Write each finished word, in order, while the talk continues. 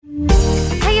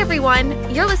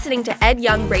everyone. You're listening to Ed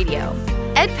Young Radio.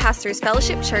 Ed pastors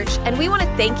Fellowship Church, and we want to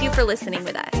thank you for listening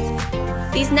with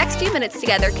us. These next few minutes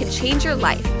together can change your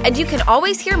life, and you can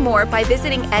always hear more by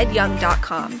visiting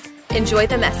edyoung.com. Enjoy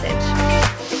the message.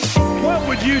 What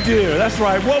would you do? That's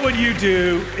right. What would you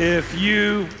do if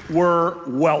you were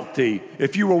wealthy?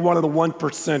 If you were one of the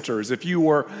 1%ers? If you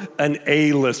were an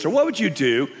A-lister? What would you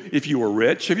do if you were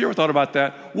rich? Have you ever thought about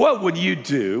that? What would you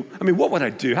do? I mean, what would I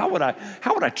do? How would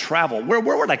I travel? Where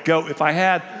would I go if I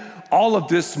had all of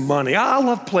this money? I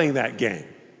love playing that game.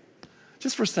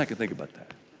 Just for a second, think about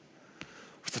that.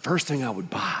 What's the first thing I would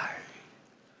buy?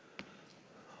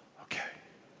 Okay.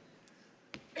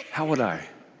 How would I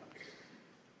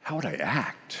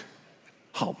act?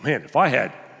 Oh man, if I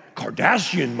had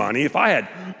Kardashian money, if I had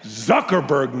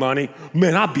Zuckerberg money,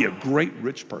 man, I'd be a great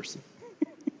rich person.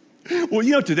 Well,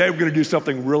 today we're going to do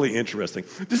something really interesting.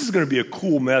 This is going to be a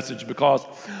cool message because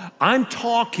I'm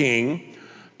talking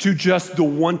to just the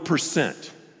 1%.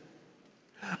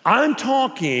 I'm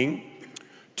talking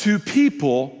to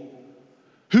people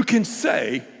who can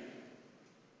say,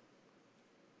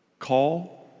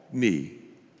 call me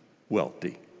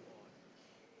wealthy.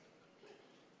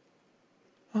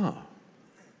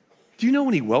 Do you know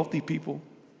any wealthy people?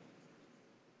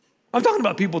 I'm talking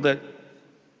about people that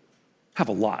have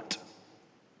a lot.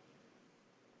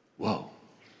 Whoa,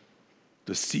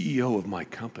 the CEO of my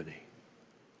company.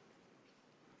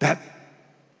 That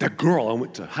girl I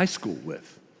went to high school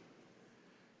with.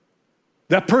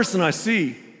 That person I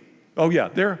see, oh yeah,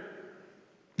 they're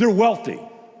wealthy.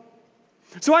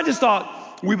 So I just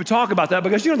thought we would talk about that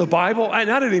because the Bible,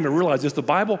 and I didn't even realize this, the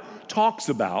Bible talks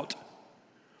about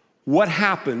what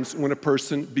happens when a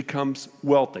person becomes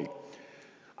wealthy.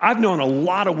 I've known a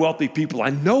lot of wealthy people.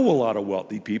 I know a lot of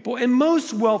wealthy people, and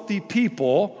most wealthy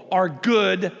people are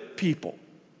good people.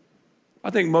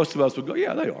 I think most of us would go,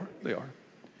 yeah, they are.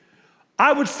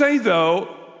 I would say,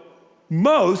 though,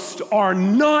 most are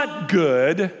not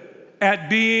good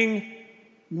at being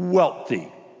wealthy.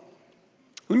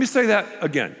 Let me say that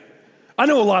again. I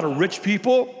know a lot of rich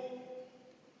people.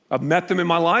 I've met them in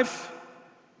my life.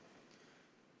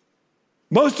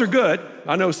 Most are good.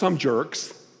 I know some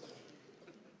jerks.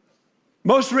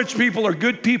 Most rich people are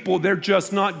good people. They're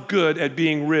just not good at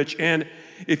being rich. And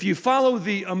if you follow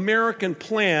the American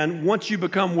plan, once you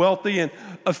become wealthy, and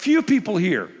a few people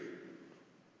here,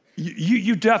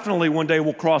 you definitely one day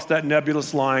will cross that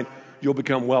nebulous line. You'll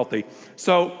become wealthy.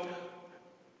 So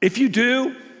if you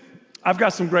do, I've got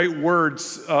some great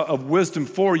words of wisdom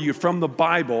for you from the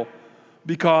Bible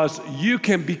because you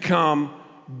can become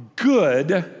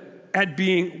good at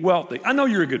being wealthy. I know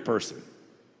you're a good person,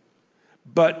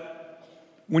 but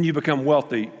when you become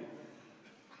wealthy,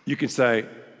 you can say,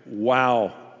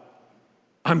 wow,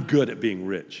 I'm good at being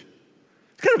rich.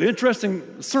 It's kind of an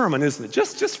interesting sermon, isn't it?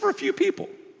 Just for a few people.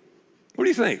 What do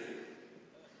you think?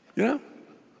 Yeah,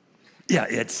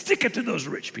 Ed, stick it to those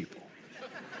rich people.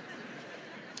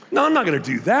 No, I'm not going to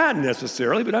do that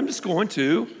necessarily, but I'm just going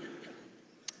to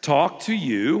talk to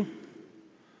you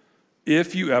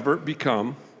if you ever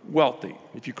become wealthy.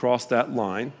 If you cross that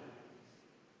line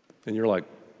and you're like,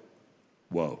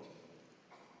 whoa,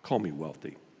 call me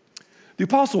wealthy. The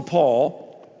Apostle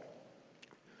Paul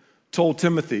told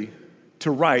Timothy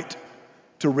to write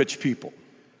to rich people.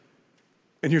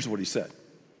 And here's what he said.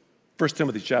 1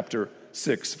 Timothy chapter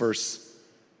 6, verse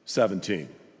 17.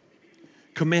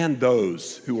 Command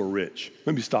those who are rich.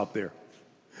 Let me stop there.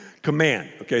 Command,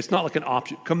 okay? It's not like an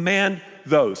option. Command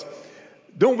those.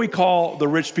 Don't we call the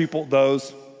rich people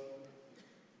those?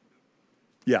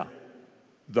 Yeah,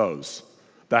 those.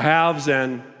 The haves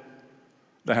and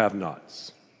the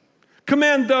have-nots.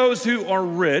 Command those who are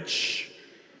rich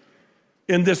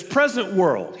in this present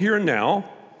world, here and now,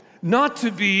 not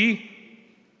to be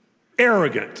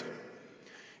arrogant.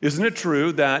 Isn't it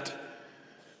true that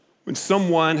when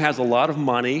someone has a lot of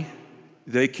money,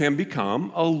 they can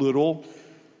become a little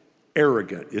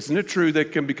arrogant? Isn't it true they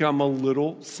can become a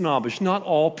little snobbish? Not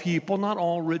all people, not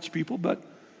all rich people, but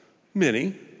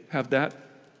many have that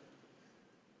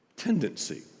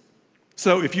tendency.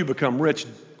 So if you become rich,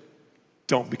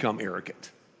 don't become arrogant.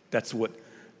 That's what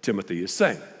Timothy is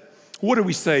saying. What do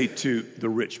we say to the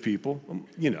rich people?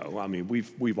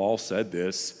 We've all said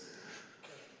this.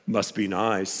 Must be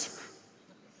nice.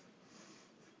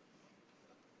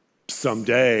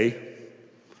 Someday.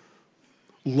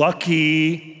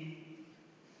 Lucky.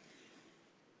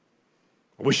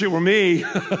 I wish it were me.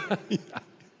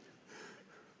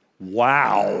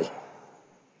 Wow.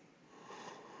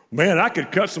 Man, I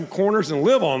could cut some corners and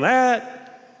live on that.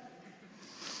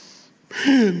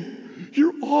 Man,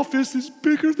 your office is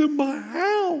bigger than my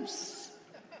house.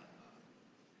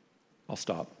 I'll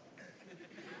stop.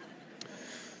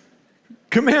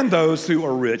 Command those who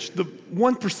are rich, the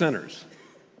one percenters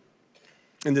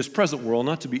in this present world,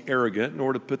 not to be arrogant,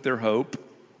 nor to put their hope,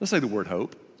 let's say the word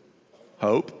hope,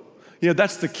 hope. You know,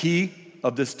 that's the key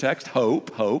of this text,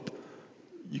 hope, hope.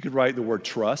 You could write the word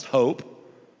trust, hope,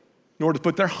 nor to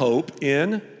put their hope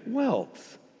in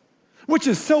wealth, which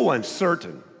is so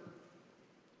uncertain.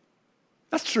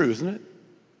 That's true, isn't it?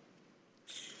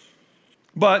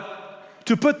 But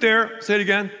to put their, say it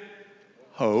again,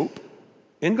 hope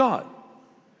in God,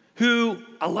 who,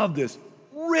 I love this,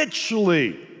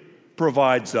 richly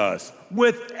provides us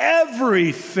with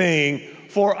everything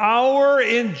for our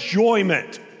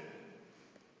enjoyment.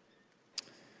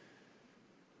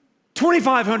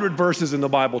 2,500 verses in the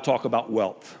Bible talk about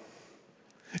wealth.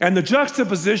 And the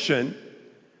juxtaposition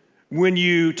when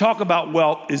you talk about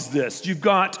wealth is this. You've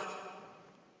got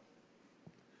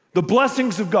the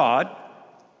blessings of God,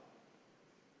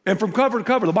 and from cover to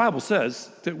cover, the Bible says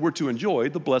that we're to enjoy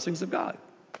the blessings of God.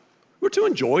 We're to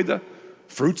enjoy the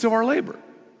fruits of our labor.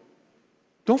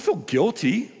 Don't feel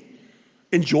guilty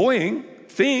enjoying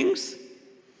things.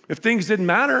 If things didn't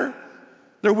matter,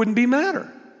 there wouldn't be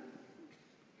matter.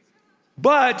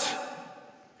 But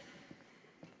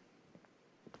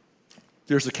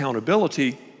there's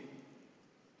accountability,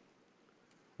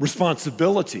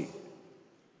 responsibility.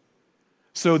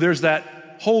 So there's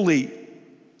that holy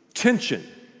tension.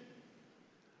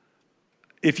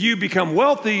 If you become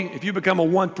wealthy, if you become a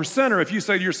one percenter, if you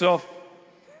say to yourself,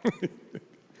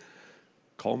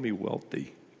 call me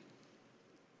wealthy,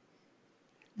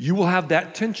 you will have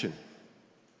that tension.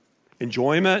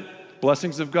 Enjoyment,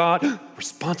 blessings of God,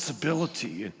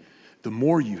 responsibility. And the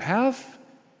more you have,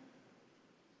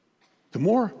 the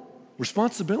more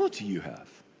responsibility you have.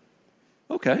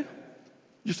 Okay.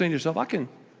 You're saying to yourself, I can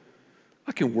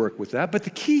work with that. But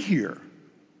the key here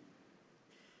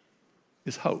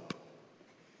is hope.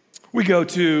 We go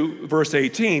to verse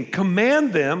 18.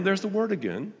 Command them, there's the word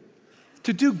again,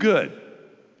 to do good.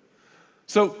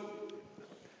 So,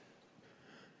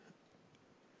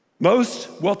 most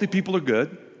wealthy people are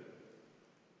good.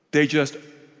 They just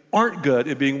aren't good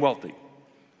at being wealthy.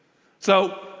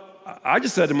 So, I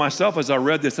just said to myself as I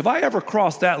read this, if I ever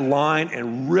cross that line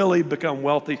and really become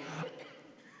wealthy,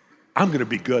 I'm going to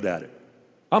be good at it.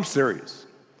 I'm serious.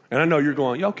 And I know you're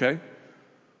going, okay,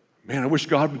 man, I wish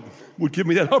God would give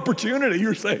me that opportunity.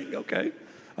 You're saying, okay,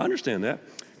 I understand that.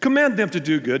 Command them to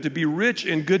do good, to be rich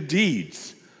in good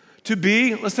deeds, to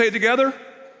be, let's say it together,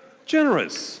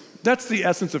 generous. That's the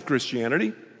essence of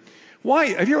Christianity. Why?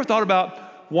 Have you ever thought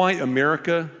about why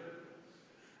America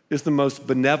is the most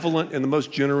benevolent and the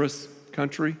most generous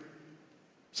country?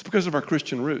 It's because of our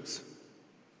Christian roots.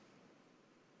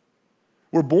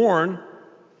 We're born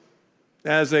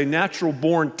as a natural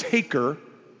born taker,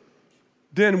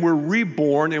 then we're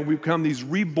reborn and we become these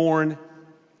reborn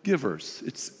givers.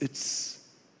 It's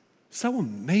so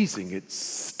amazing, it's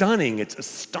stunning, it's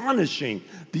astonishing.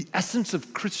 The essence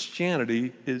of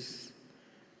Christianity is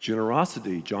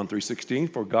generosity. John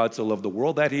 3:16, for God so loved the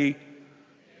world that he,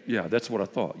 that's what I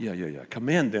thought.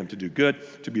 Command them to do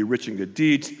good, to be rich in good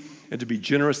deeds, and to be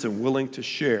generous and willing to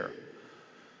share.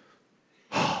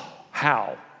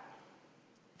 How?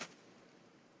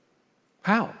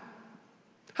 How?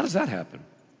 How does that happen?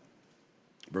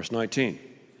 Verse 19.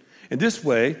 In this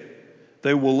way,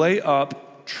 they will lay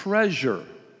up treasure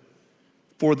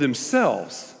for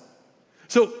themselves.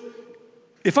 So,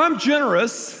 if I'm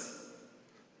generous,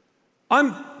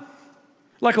 I'm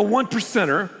like a one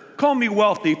percenter, call me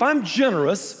wealthy. If I'm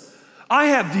generous, I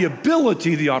have the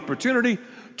ability, the opportunity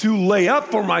to lay up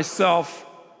for myself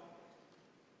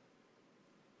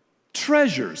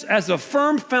treasures as a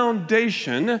firm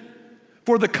foundation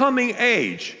for the coming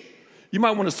age. You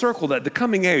might want to circle that, the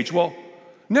coming age. Well,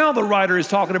 now the writer is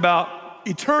talking about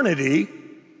eternity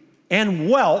and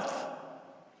wealth,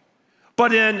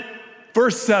 but in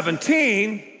verse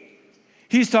 17,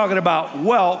 he's talking about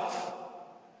wealth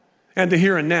and the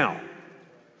here and now.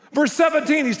 Verse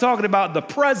 17, he's talking about the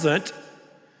present,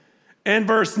 and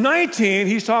verse 19,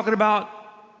 he's talking about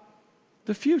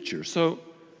the future. So,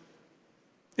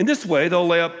 in this way, they'll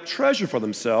lay up treasure for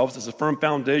themselves as a firm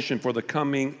foundation for the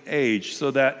coming age,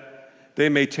 so that they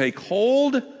may take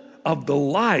hold of the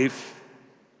life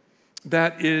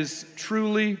that is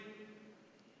truly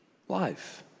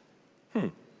life.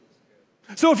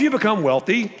 So if you become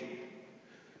wealthy,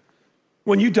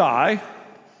 when you die,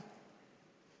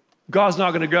 God's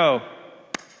not going to go,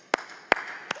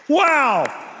 wow,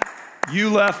 you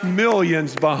left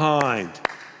millions behind.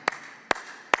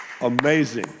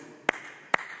 Amazing.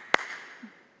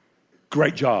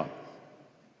 Great job.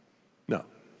 No.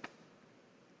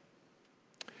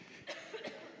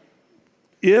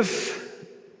 If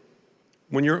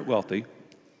when you're wealthy,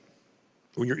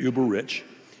 when you're uber rich,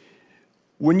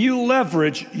 when you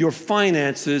leverage your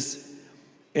finances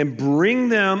and bring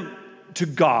them to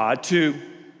God, to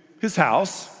his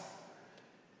house,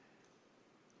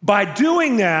 by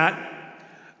doing that,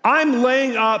 I'm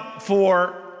laying up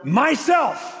for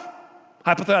myself,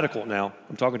 hypothetical now,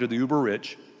 I'm talking to the uber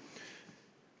rich,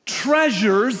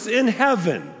 treasures in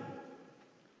heaven.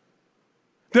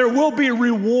 There will be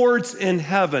rewards in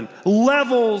heaven,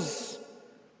 levels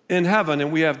in heaven,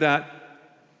 and we have that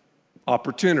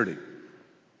opportunity.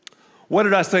 What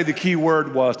did I say the key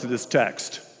word was to this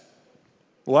text?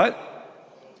 What?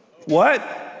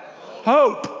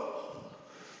 Hope.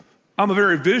 I'm a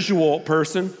very visual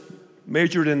person,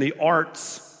 majored in the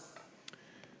arts.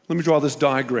 Let me draw this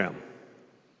diagram.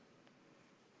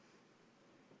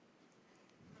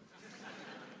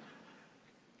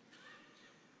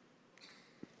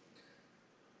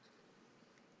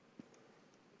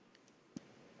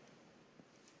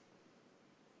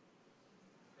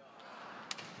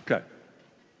 Okay.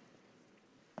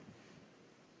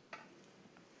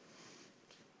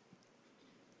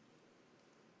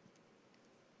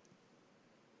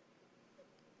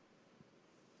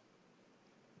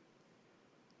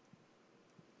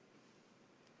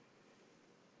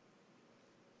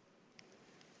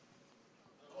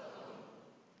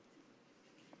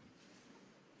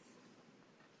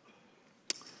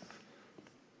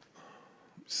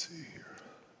 Let's see here.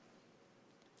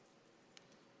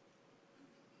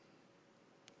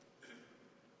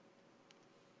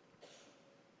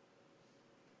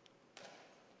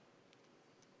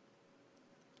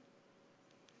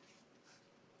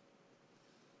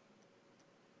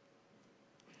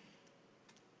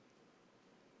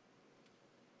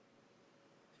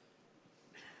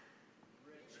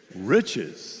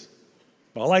 Riches.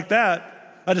 I like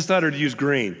that. I decided to use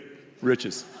green.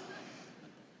 Riches.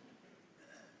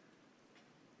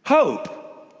 Hope.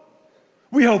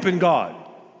 We hope in God.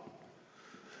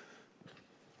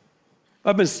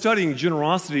 I've been studying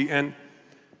generosity, and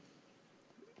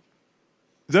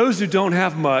those who don't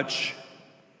have much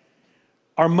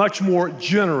are much more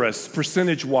generous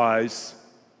percentage-wise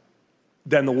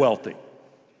than the wealthy.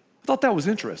 I thought that was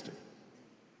interesting.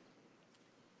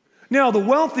 Now, the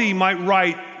wealthy might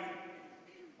write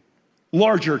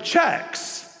larger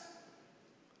checks,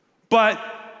 but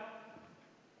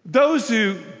those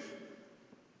who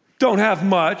don't have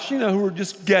much, who are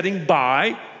just getting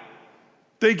by,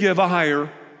 they give a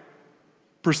higher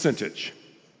percentage.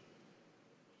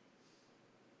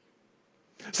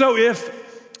 So if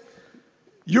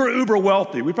you're uber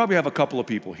wealthy, we probably have a couple of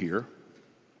people here.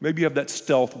 Maybe you have that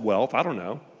stealth wealth, I don't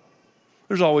know.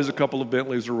 There's always a couple of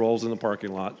Bentleys or Rolls in the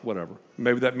parking lot, whatever.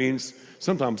 Maybe that means,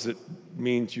 sometimes it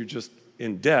means you're just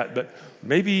in debt, but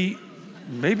maybe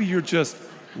you're just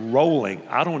rolling.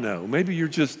 I don't know. Maybe you're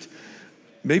just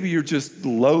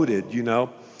loaded,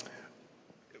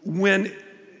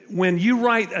 When you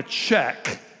write a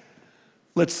check,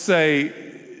 let's say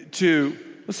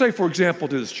for example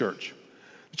to this church,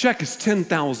 the check is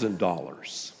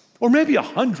 $10,000 or maybe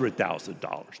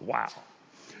 $100,000. Wow.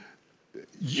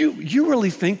 You really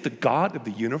think the God of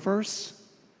the universe,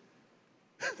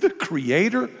 the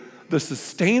creator, the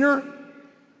sustainer,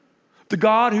 the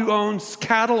God who owns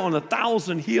cattle on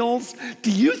 1,000 hills,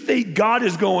 do you think God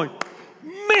is going,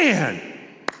 man,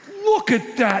 look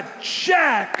at that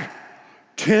check,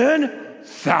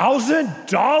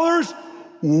 $10,000?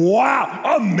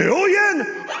 Wow, $1 million?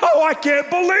 Oh, I can't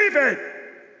believe it.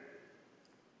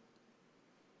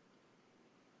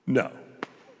 No.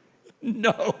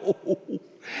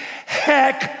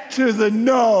 Heck to the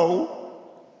no.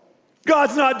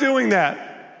 God's not doing that.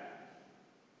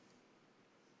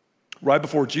 Right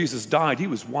before Jesus died, he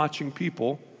was watching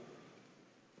people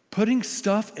putting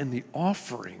stuff in the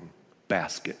offering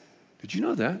basket. Did you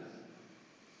know that?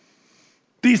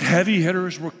 These heavy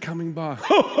hitters were coming by.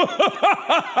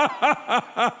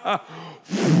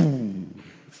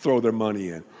 Throw their money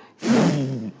in.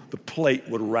 The plate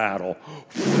would rattle.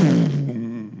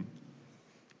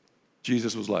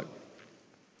 Jesus was like,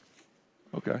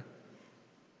 okay,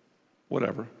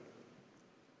 whatever.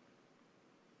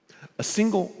 A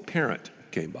single parent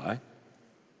came by,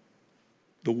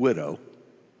 the widow,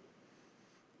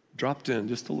 dropped in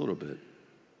just a little bit.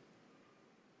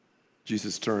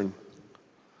 Jesus turned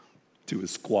to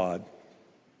his squad,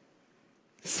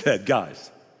 said, guys,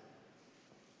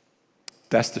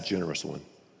 that's the generous one.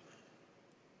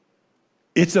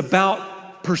 It's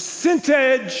about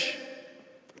percentage.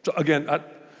 So again,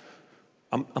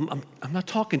 I'm not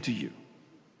talking to you.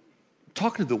 I'm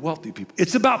talking to the wealthy people.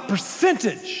 It's about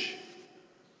percentage,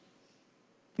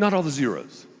 not all the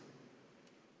zeros.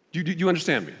 Do you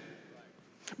understand me?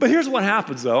 But here's what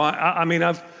happens, though. I mean,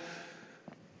 I've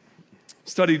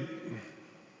studied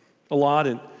a lot,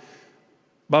 and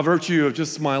by virtue of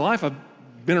just my life, I've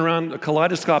been around a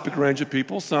kaleidoscopic range of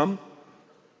people, some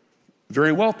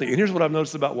very wealthy. And here's what I've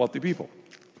noticed about wealthy people.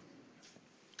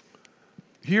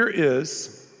 Here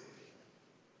is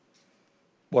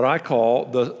what I call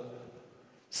the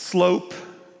slope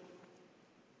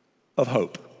of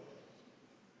hope.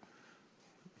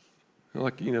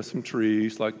 Like, some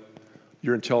trees, like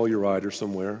you're in Telluride or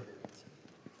somewhere,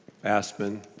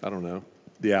 Aspen, I don't know,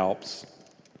 the Alps.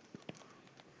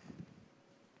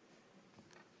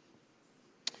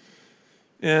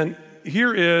 And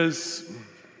here is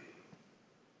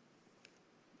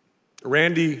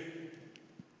Randy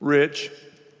Rich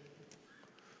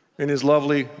and his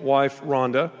lovely wife,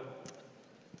 Rhonda.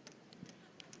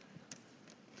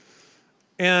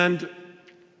 And,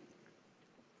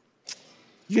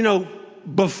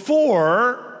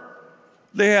 before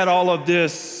they had all of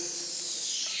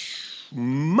this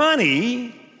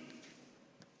money,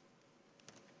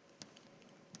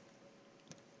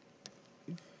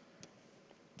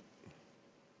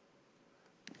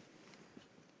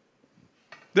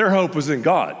 their hope was in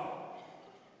God.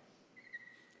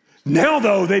 Now,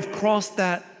 though, they've crossed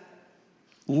that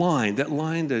line that,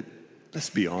 let's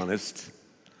be honest,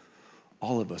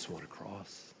 all of us want to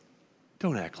cross.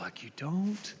 Don't act like you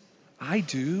don't. I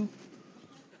do.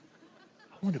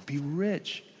 I want to be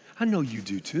rich. I know you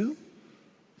do too.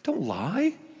 Don't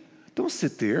lie. Don't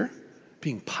sit there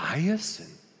being pious and,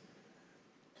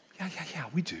 yeah,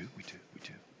 we do.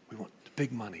 We want the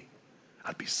big money.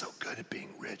 I'd be so good at being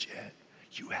rich, Ed.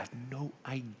 You have no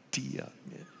idea,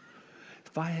 man.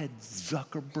 If I had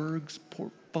Zuckerberg's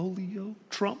portfolio,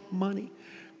 Trump money,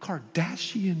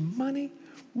 Kardashian money,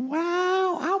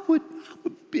 wow, I would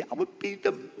be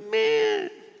the man.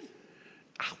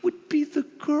 I would be the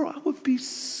girl. I would be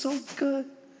so good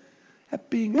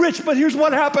at being rich. But here's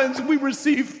what happens. We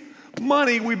receive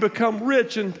money, we become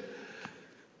rich, and,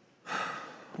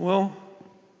 well,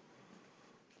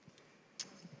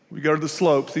 we go to the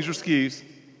slopes. These are skis.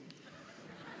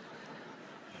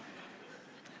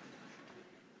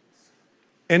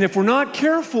 And if we're not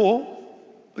careful,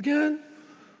 again,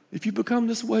 if you become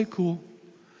this way cool,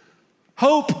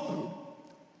 hope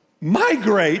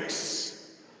migrates.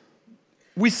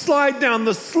 We slide down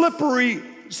the slippery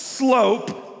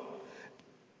slope,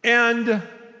 and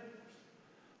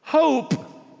hope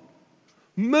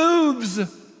moves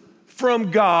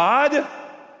from God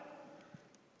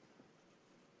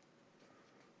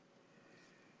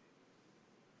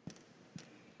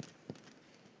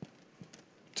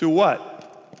to what?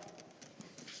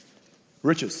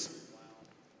 Riches.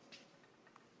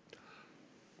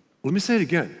 Let me say it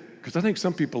again, because I think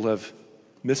some people have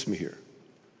missed me here.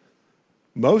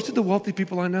 Most of the wealthy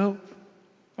people I know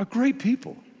are great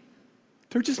people.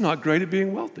 They're just not great at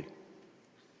being wealthy.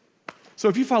 So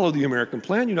if you follow the American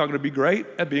plan, you're not going to be great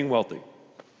at being wealthy.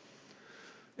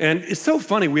 And it's so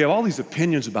funny, we have all these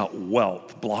opinions about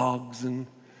wealth, blogs, and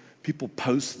people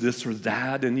post this or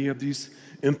that, and you have these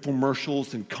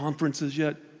infomercials and conferences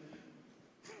yet.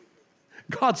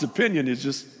 God's opinion is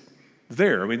just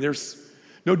there. I mean, there's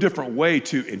no different way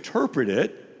to interpret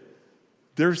it.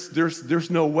 There's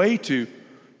no way to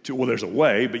well, there's a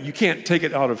way, but you can't take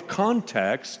it out of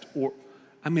context,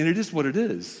 it is what it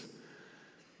is.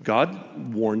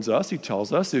 God warns us, he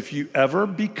tells us, if you ever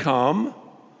become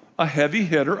a heavy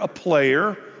hitter, a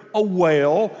player, a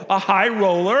whale, a high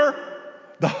roller,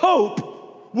 the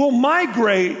hope will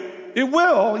migrate. It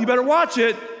will, you better watch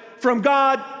it, from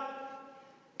God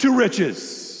to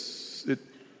riches.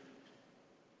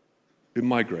 It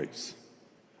migrates.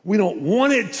 We don't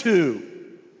want it to,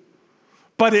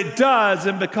 but it does,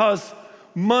 and because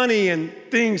money and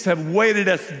things have weighted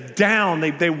us down,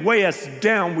 they weigh us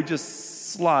down, we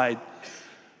just slide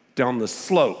down the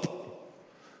slope.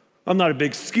 I'm not a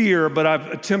big skier, but I've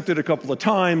attempted a couple of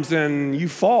times, and you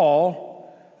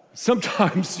fall.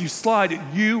 Sometimes you slide,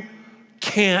 you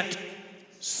can't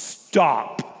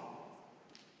stop.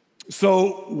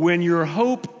 So when your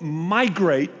hope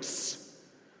migrates,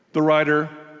 the writer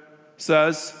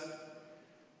says,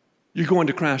 you're going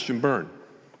to crash and burn.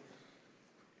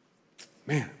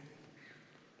 Man,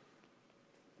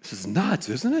 this is nuts,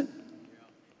 isn't it?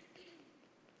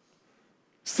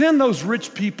 Send those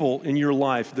rich people in your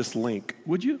life this link,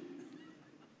 would you?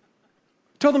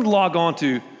 Tell them to log on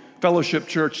to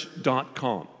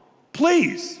fellowshipchurch.com.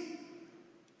 Please.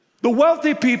 The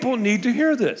wealthy people need to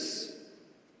hear this.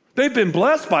 They've been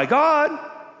blessed by God,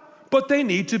 but they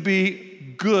need to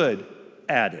be good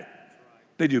at it.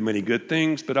 They do many good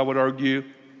things, but I would argue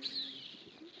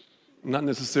not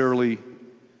necessarily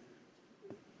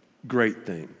great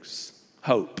things.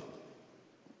 Hope.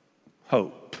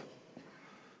 Hope.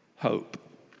 Hope.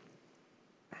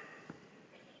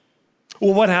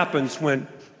 Well, what happens when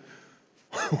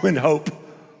hope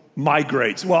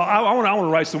migrates? Well, I want to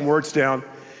write some words down,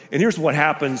 and here's what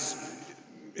happens.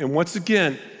 And once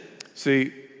again,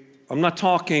 see, I don't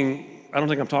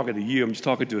think I'm talking to you, I'm just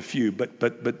talking to a few,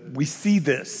 but we see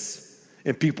this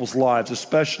in people's lives,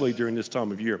 especially during this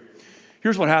time of year.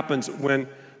 Here's what happens when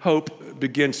hope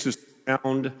begins to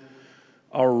surround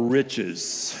our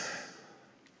riches.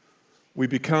 We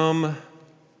become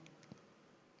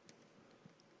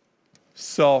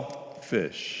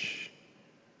selfish.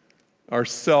 Our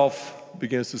self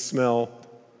begins to smell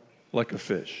like a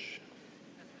fish.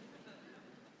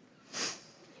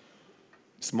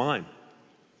 It's mine.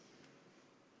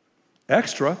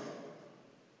 Extra,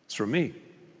 it's for me.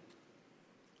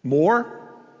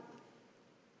 More,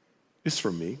 it's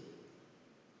for me.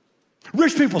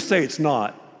 Rich people say it's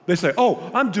not. They say,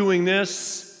 oh, I'm doing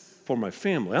this for my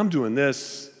family. I'm doing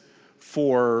this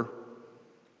for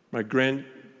my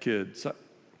grandkids.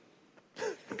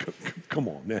 Come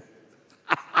on, man.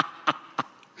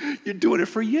 You're doing it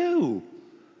for you.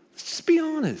 Let's just be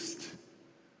honest.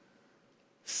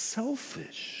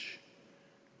 Selfish.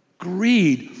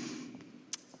 Greed.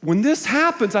 When this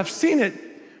happens, I've seen it,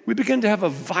 we begin to have a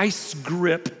vice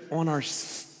grip on our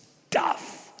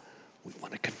stuff. We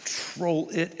want to control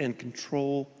it and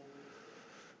control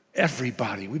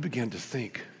everybody. We begin to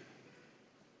think,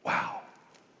 wow,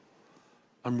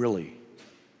 I'm really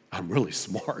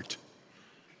smart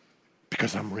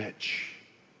because I'm rich.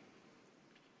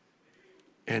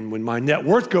 And when my net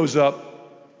worth goes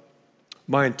up,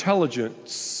 my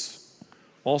intelligence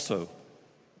also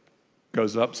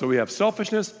goes up. So we have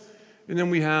selfishness, and then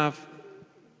we have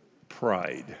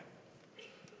pride.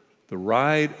 The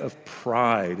ride of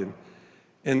pride.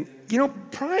 And you know,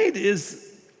 pride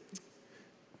is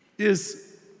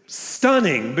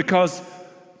stunning because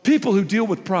people who deal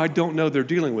with pride don't know they're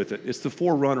dealing with it. It's the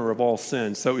forerunner of all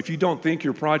sin. So if you don't think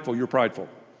you're prideful, you're prideful.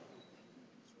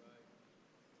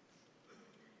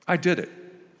 I did it.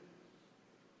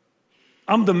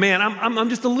 I'm the man. I'm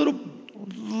just a little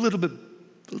bit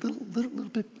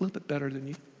better than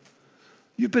you.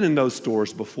 You've been in those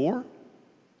stores before.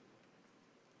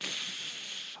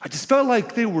 I just felt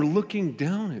like they were looking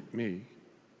down at me.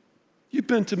 You've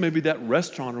been to maybe that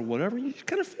restaurant or whatever. You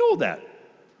kind of feel that.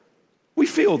 We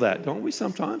feel that, don't we?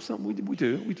 Sometimes we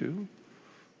do.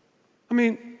 I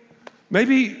mean,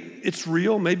 maybe it's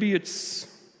real, maybe it's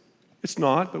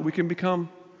not, but we can become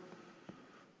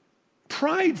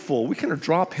prideful. We kind of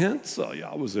drop hints. Oh yeah,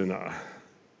 I was in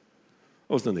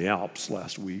the Alps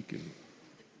last week, and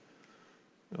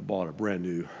I bought a brand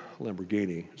new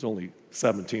Lamborghini. There's only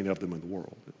 17 of them in the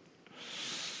world. I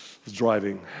was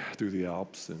driving through the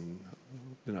Alps, and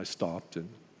then I stopped and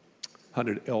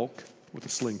hunted elk with a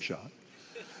slingshot.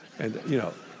 And, you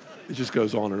know, it just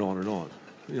goes on and on and on.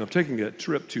 You know, I'm taking a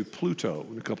trip to Pluto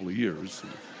in a couple of years.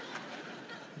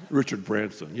 Richard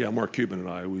Branson, Mark Cuban and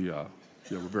I, we're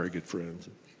very good friends.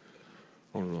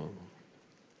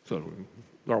 So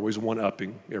they're always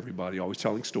one-upping everybody, always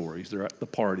telling stories. They're at the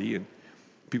party, and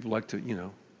people like to, you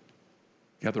know,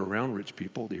 gather around rich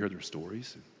people to hear their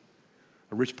stories.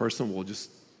 A rich person will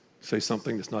just say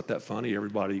something that's not that funny.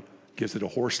 Everybody gives it a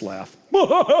horse laugh.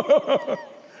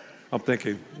 I'm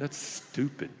thinking, that's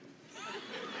stupid.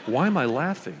 Why am I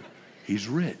laughing? He's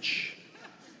rich.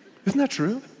 Isn't that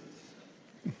true?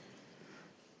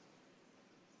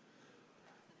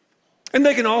 And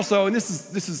they can also, and this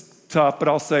is tough, but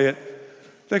I'll say it,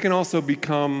 they can also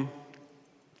become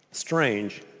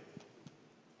strange.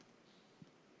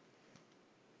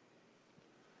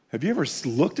 Have you ever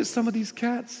looked at some of these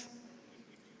cats?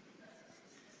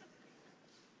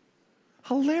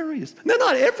 Hilarious. No,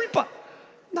 not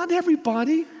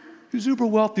everybody who's uber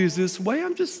wealthy is this way.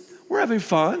 We're having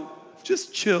fun.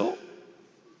 Just chill.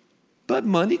 But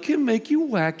money can make you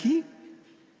wacky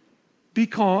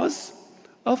because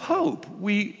of hope.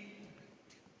 We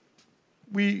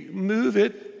move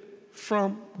it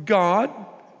from God,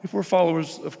 if we're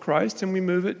followers of Christ, and we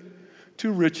move it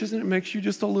to riches, and it makes you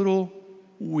just a little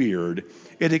weird.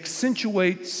 It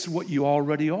accentuates what you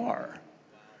already are.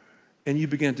 And you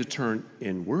begin to turn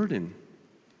inward and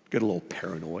get a little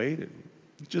paranoid, and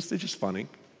it's just funny.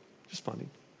 Just funny.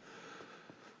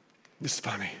 Just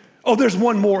funny. Oh, there's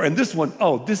one more, and this one,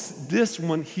 this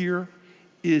one here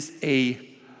is a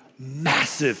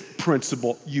massive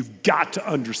principle you've got to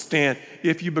understand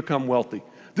if you become wealthy.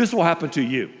 This will happen to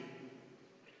you.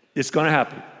 It's going to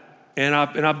happen. And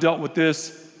I've dealt with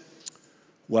this,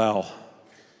 well,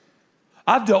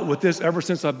 I've dealt with this ever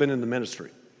since I've been in the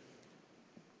ministry.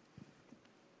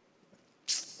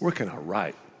 Where can I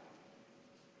write?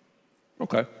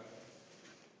 Okay.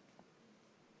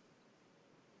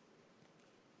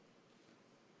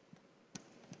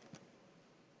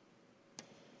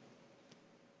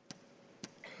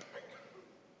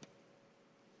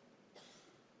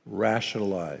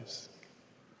 Rationalize.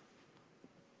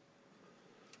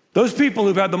 Those people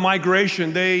who've had the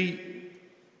migration, they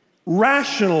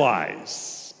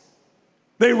rationalize.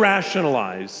 They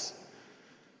rationalize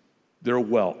their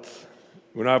wealth.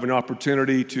 When I have an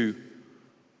opportunity to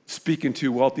speak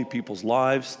into wealthy people's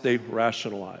lives, they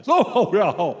rationalize.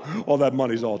 Oh, that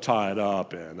money's all tied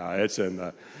up, and it's in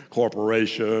the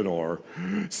corporation or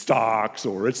stocks,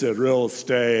 or it's in real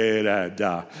estate, and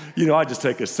I just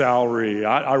take a salary.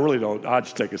 I really don't. I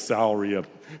just take a salary of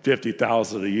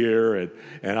 $50,000 a year,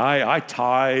 and I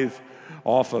tithe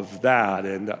off of that,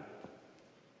 and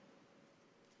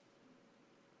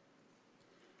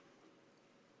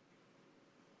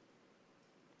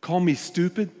call me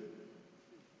stupid?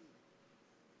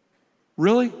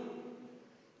 Really?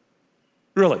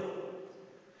 Really?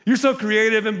 You're so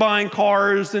creative in buying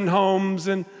cars and homes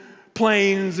and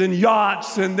planes and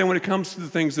yachts, and then when it comes to the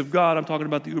things of God, I'm talking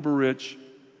about the uber rich, you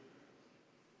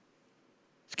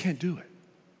can't do it.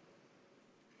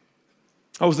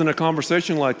 I was in a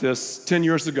conversation like this 10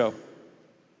 years ago.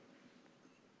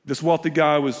 This wealthy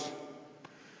guy was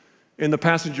in the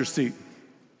passenger seat.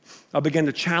 I began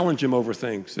to challenge him over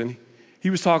things, and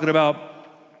he was talking about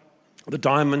the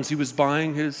diamonds he was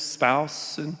buying his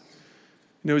spouse, and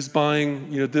he's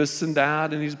buying this and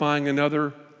that, and he's buying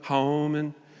another home,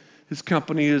 and his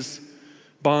company is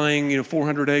buying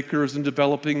 400 acres and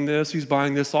developing this. He's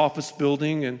buying this office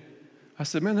building, and I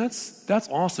said, man, that's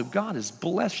awesome. God has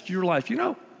blessed your life.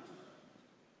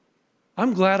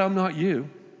 I'm glad I'm not you.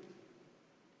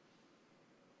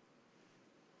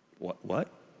 What?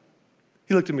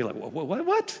 He looked at me like,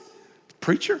 what?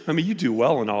 Preacher? I mean, you do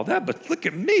well and all that, but look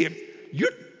at me.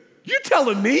 You're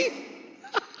telling me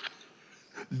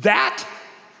that?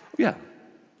 Yeah.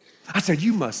 I said,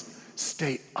 you must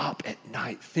stay up at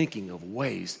night thinking of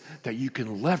ways that you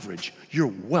can leverage your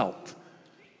wealth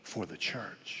for the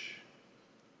church.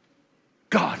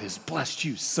 God has blessed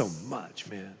you so much,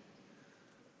 man.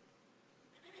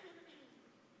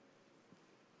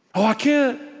 Oh, I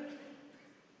can't.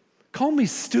 Call me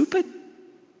stupid?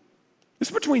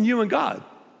 It's between you and God.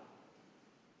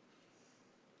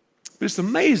 But it's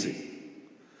amazing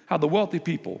how the wealthy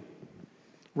people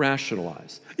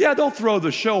rationalize. Yeah, they'll throw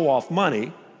the show off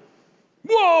money.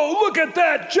 Whoa, look at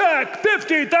that check,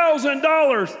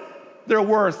 $50,000. They're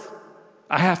worth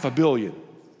 $500 million.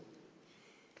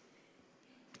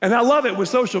 And I love it when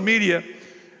social media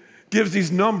gives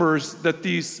these numbers that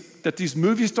these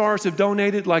movie stars have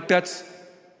donated, like that's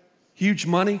huge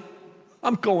money.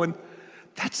 I'm going,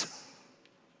 that's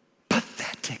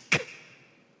pathetic.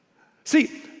 See,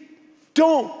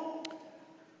 don't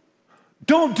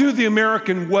do the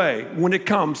American way when it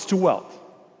comes to wealth.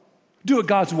 Do it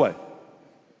God's way.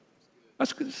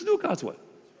 Let's do it God's way.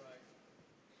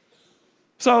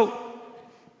 So,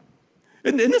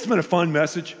 and this has been a fun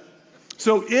message.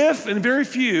 So if, and very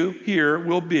few here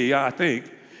will be, I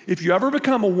think, if you ever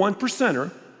become a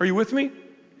 1%er, are you with me?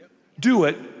 Yep. Do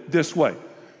it this way.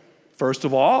 First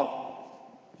of all,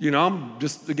 I'm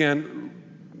just, again,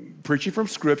 preaching from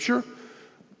Scripture.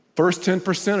 First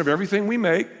 10% of everything we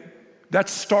make, that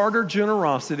starter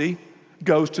generosity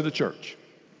goes to the church.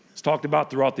 It's talked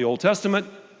about throughout the Old Testament.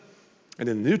 And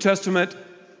in the New Testament,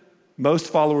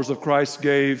 most followers of Christ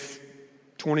gave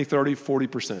 20, 30,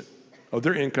 40% of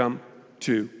their income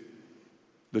to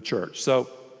the church. So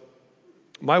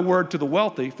my word to the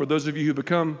wealthy, for those of you who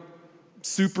become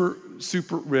super,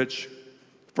 super rich,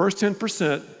 first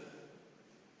 10%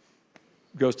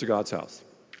 goes to God's house.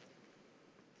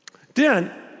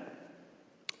 Then,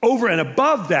 over and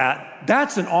above that,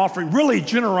 that's an offering. Really,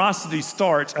 generosity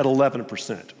starts at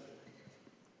 11%.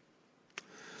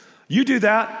 You do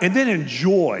that and then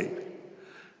enjoy.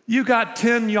 You got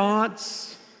 10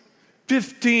 yachts,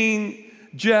 15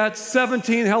 jets,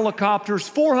 17 helicopters,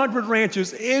 400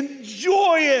 ranches.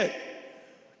 Enjoy it.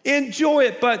 Enjoy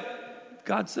it. But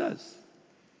God says,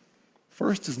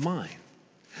 first is mine.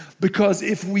 Because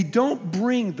if we don't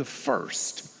bring the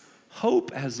first,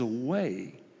 hope has a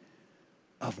way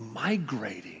of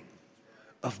migrating,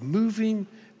 of moving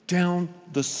down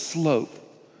the slope.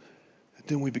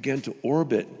 Then we begin to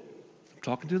orbit. I'm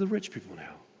talking to the rich people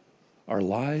now. Our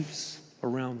lives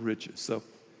around riches. So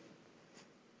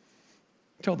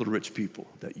tell the rich people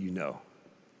that you know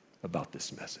about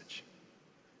this message.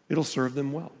 It'll serve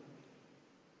them well.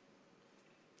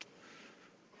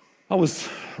 I was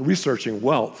researching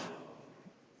wealth.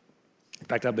 In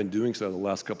fact, I've been doing so the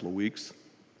last couple of weeks.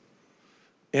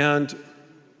 And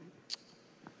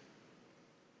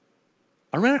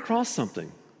I ran across something.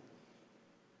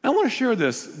 I want to share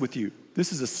this with you.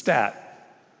 This is a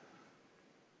stat.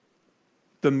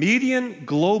 The median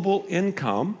global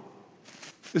income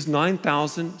is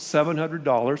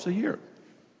 $9,700 a year.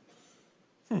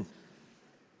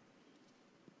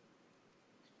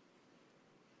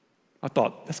 I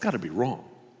thought, that's got to be wrong.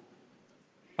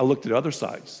 I looked at other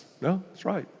sites. No, that's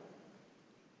right.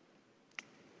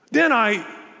 Then I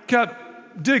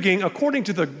kept digging. According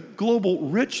to the global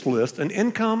rich list, an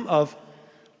income of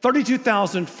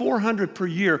 $32,400 per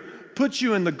year puts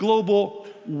you in the global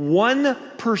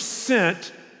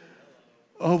 1%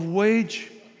 of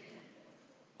wage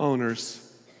owners.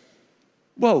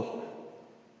 Whoa.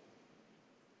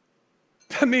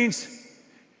 That means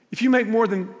if you make more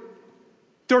than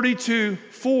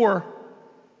 32.4,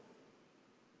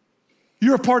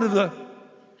 you're a part of the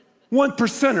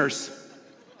 1%ers.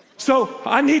 So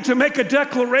I need to make a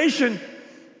declaration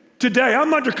today.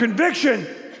 I'm under conviction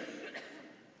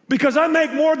because I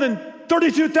make more than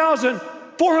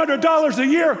 $32,400 a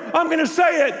year. I'm going to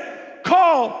say it.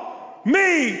 Call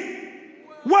me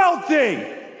wealthy.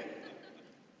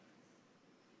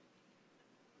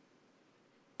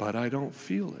 But I don't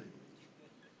feel it.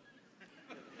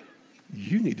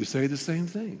 You need to say the same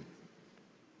thing.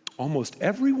 Almost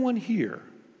everyone here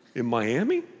in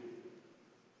Miami,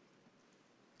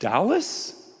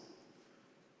 Dallas,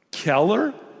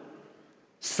 Keller,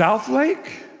 Southlake,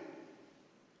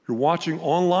 you're watching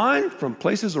online from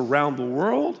places around the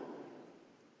world,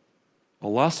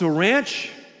 Alasso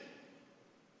Ranch,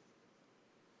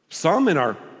 some in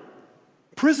our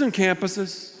prison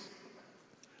campuses.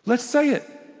 Let's say it.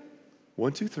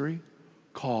 1, 2, 3.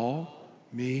 Call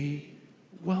me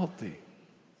wealthy.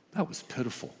 That was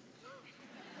pitiful.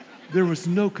 There was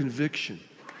no conviction.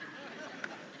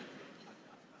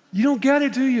 You don't get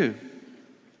it, do you?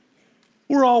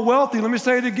 We're all wealthy. Let me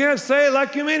say it again. Say it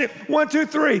like you mean it. 1, 2,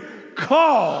 3.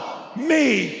 Call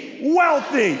me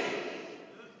wealthy.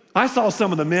 I saw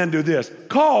some of the men do this.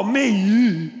 Call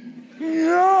me.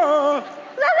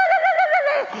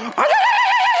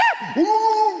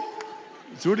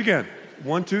 Let's do it again.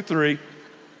 1, 2, 3.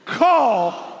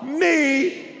 Call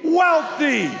me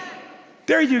wealthy.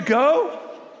 There you go.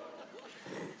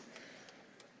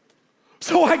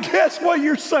 So I guess what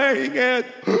you're saying, Ed,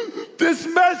 this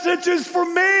message is for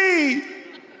me.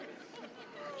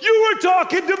 You were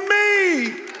talking to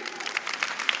me.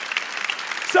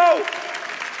 So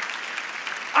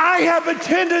I have a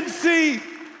tendency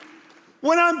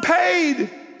when I'm paid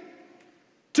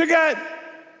to get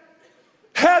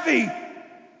heavy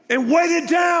and weighted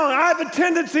down. I have a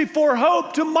tendency for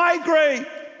hope to migrate,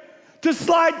 to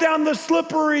slide down the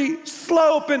slippery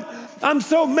slope. And I'm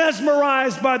so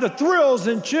mesmerized by the thrills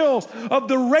and chills of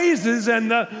the raises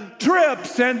and the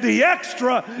trips and the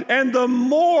extra and the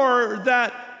more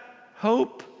that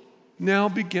hope now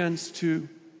begins to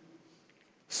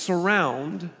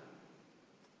surround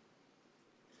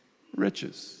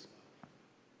riches.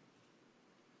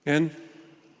 And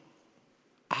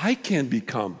I can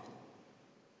become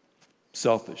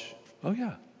selfish. Oh,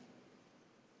 yeah.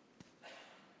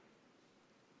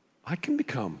 I can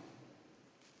become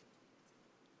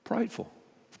prideful.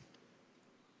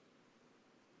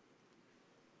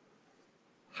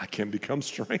 I can become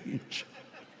strange.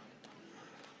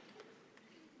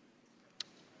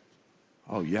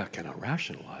 Oh, yeah, can I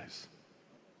rationalize?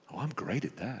 Oh, I'm great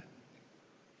at that.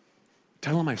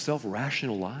 Telling myself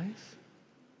rationalize?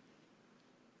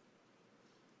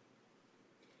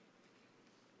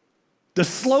 The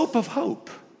slope of hope.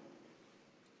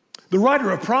 The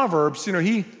writer of Proverbs,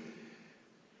 he's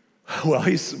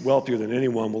wealthier than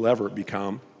anyone will ever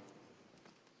become.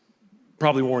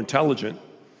 Probably more intelligent.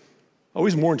 Oh,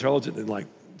 he's more intelligent than like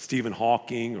Stephen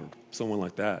Hawking or someone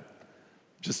like that.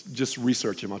 Just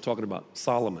research him. I'm talking about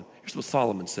Solomon. Here's what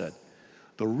Solomon said.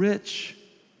 The rich,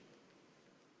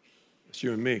 it's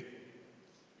you and me,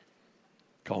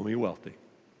 call me wealthy.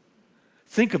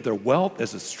 Think of their wealth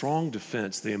as a strong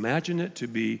defense. They imagine it to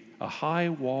be a high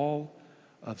wall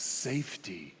of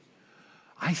safety.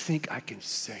 I think I can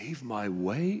save my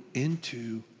way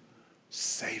into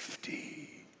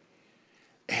safety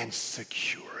and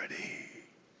security.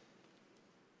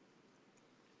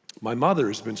 My mother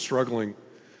has been struggling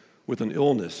with an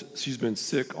illness. She's been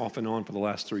sick off and on for the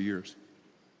last 3 years.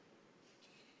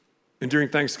 And during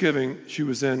Thanksgiving, she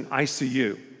was in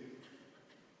ICU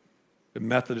at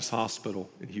Methodist Hospital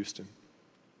in Houston.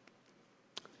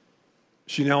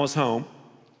 She now is home,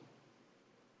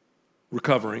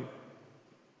 recovering.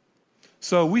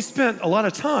 So we spent a lot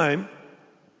of time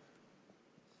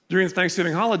during the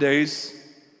Thanksgiving holidays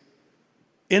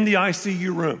in the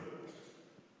ICU room.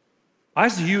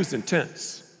 ICU is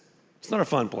intense. It's not a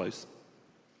fun place.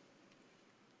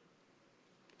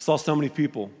 Saw so many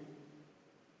people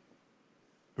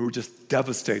who were just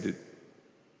devastated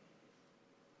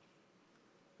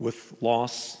with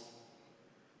loss,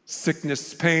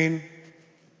 sickness, pain,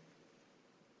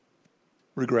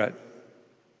 regret.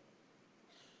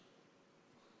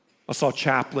 I saw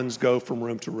chaplains go from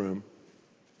room to room.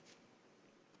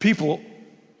 People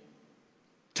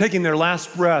taking their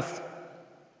last breath,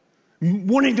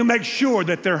 wanting to make sure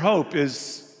that their hope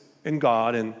is in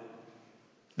God and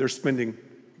they're spending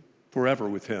forever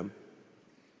with Him.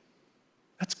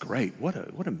 That's great. What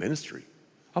a ministry.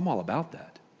 I'm all about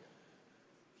that.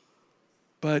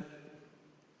 But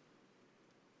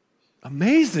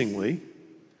amazingly,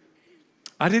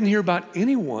 I didn't hear about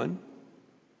anyone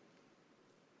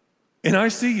in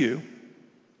ICU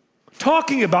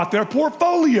talking about their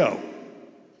portfolio.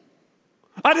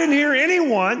 I didn't hear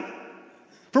anyone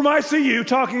from ICU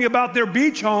talking about their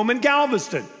beach home in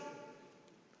Galveston.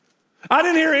 I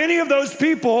didn't hear any of those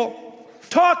people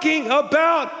talking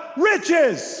about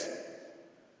riches.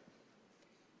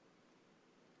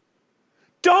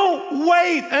 Don't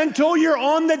wait until you're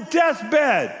on the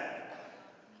deathbed.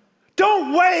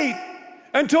 Don't wait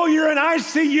until you're in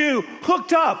ICU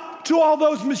hooked up to all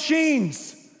those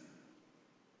machines.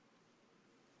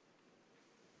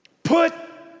 Put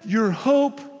your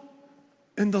hope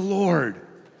in the Lord.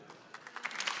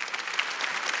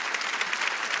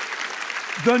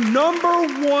 The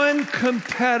number one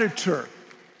competitor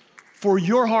for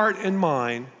your heart and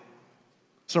mind,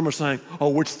 some are saying,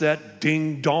 oh, it's that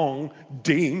ding dong,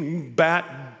 ding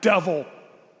bat devil.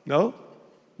 No,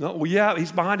 well, yeah,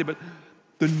 he's behind it, but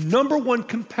the number one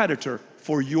competitor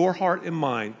for your heart and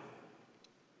mind,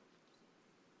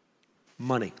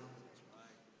 money.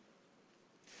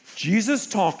 Jesus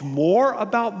talked more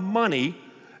about money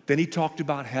than he talked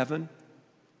about heaven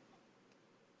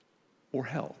or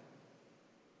hell.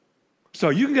 So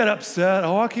you can get upset,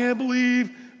 oh, I can't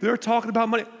believe they're talking about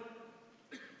money.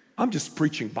 I'm just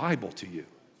preaching Bible to you.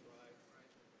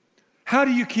 How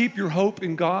do you keep your hope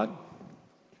in God?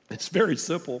 It's very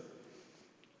simple.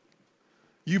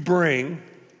 You bring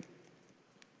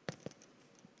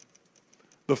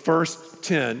the first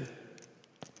 10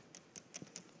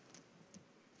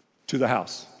 to the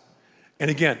house.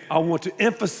 And again, I want to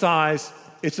emphasize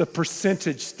it's a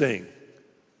percentage thing.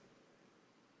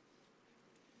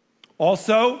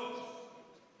 Also,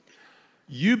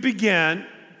 you begin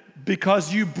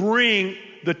because you bring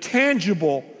the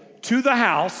tangible to the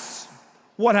house.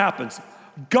 What happens?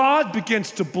 God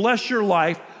begins to bless your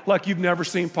life like you've never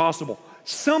seen possible.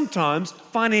 Sometimes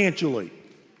financially.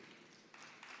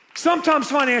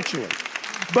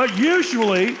 But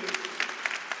usually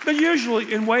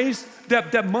in ways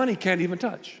that money can't even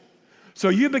touch. So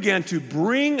you begin to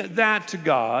bring that to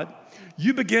God.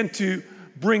 You begin to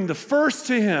bring the first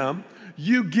to Him.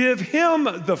 You give Him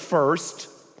the first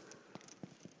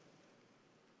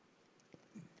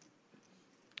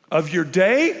of your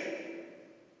day,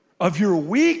 of your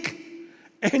week,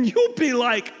 and you'll be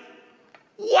like,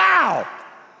 wow,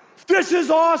 this is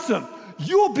awesome.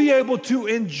 You'll be able to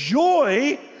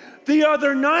enjoy the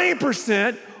other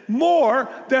 9% more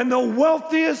than the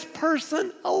wealthiest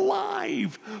person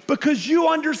alive because you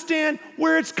understand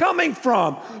where it's coming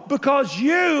from, because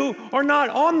you are not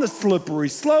on the slippery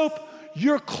slope.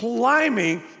 You're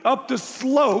climbing up the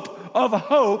slope of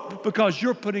hope because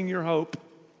you're putting your hope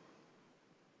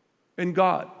in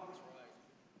God.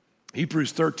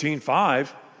 Hebrews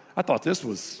 13:5. I thought this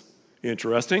was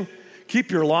interesting.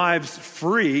 Keep your lives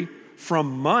free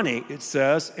from money, it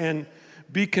says, and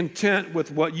be content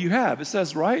with what you have. It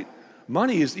says, right?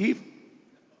 Money is evil.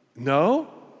 No,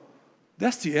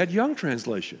 that's the Ed Young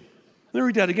translation. Let me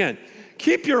read that again.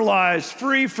 Keep your lives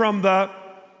free from the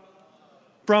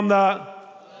love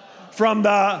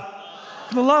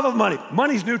of money.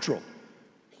 Money's neutral.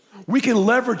 We can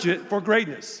leverage it for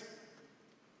greatness.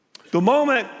 The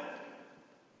moment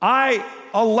I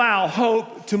allow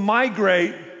hope to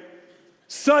migrate,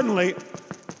 suddenly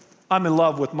I'm in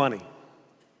love with money.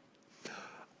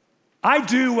 I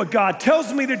do what God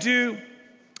tells me to do.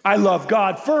 I love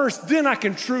God first, then I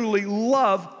can truly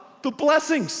love the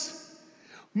blessings.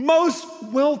 Most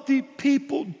wealthy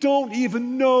people don't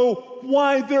even know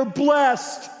why they're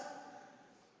blessed.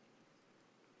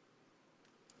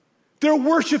 They're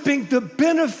worshiping the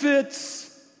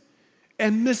benefits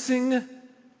and missing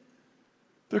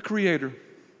the Creator.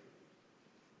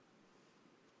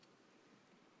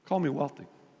 Call me wealthy.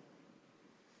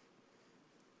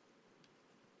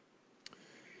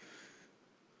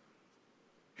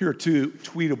 Here are 2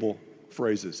 tweetable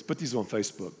phrases. Put these on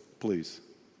Facebook, please.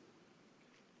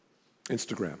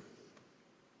 Instagram.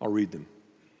 I'll read them.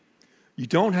 You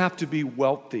don't have to be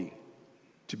wealthy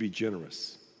to be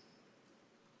generous.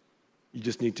 You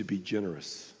just need to be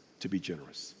generous to be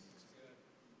generous.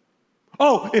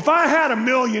 Oh, if I had $1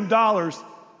 million,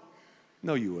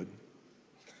 no, you wouldn't.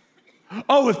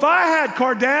 Oh, if I had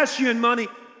Kardashian money,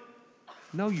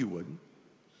 no, you wouldn't.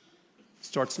 It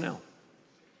starts now.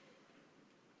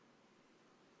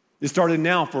 It started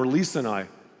now for Lisa and I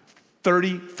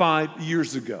 35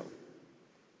 years ago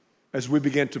as we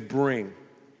began to bring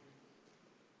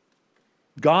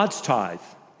God's tithe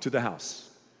to the house.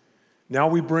 Now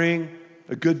we bring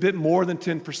a good bit more than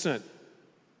 10%.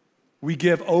 We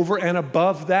give over and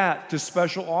above that to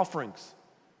special offerings.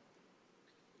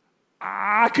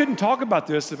 I couldn't talk about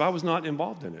this if I was not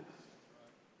involved in it.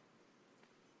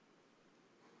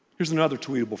 Here's another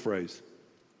tweetable phrase.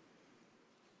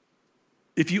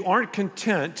 If you aren't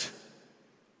content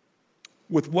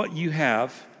with what you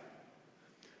have,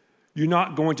 you're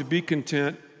not going to be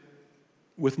content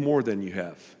with more than you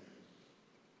have.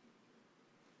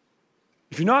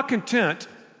 If you're not content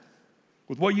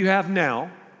with what you have now,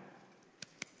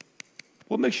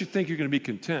 what makes you think you're going to be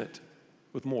content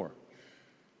with more?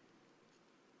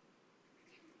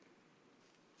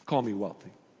 Call me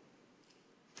wealthy.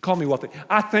 Call me wealthy.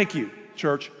 I thank you,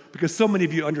 church, because so many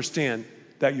of you understand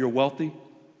that you're wealthy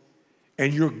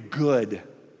and you're good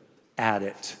at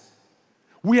it.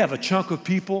 We have a chunk of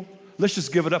people, let's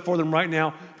just give it up for them right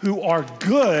now, who are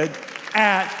good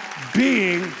at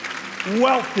being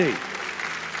wealthy.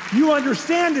 You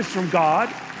understand this from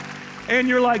God, and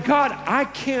you're like, God, I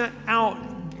can't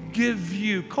outgive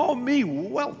you. Call me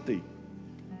wealthy.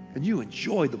 And you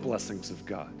enjoy the blessings of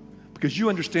God because you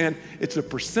understand it's a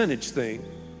percentage thing,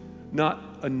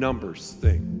 not a numbers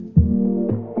thing.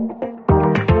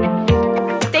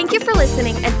 Thank you for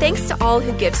listening, and thanks to all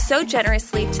who give so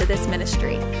generously to this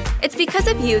ministry. It's because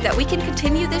of you that we can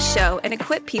continue this show and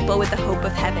equip people with the hope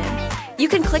of heaven. You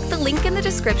can click the link in the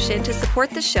description to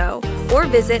support the show or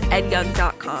visit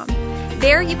edyoung.com.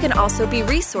 There you can also be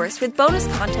resourced with bonus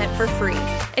content for free,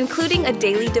 including a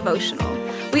daily devotional.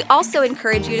 We also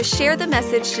encourage you to share the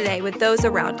message today with those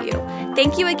around you.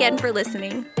 Thank you again for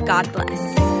listening. God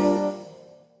bless.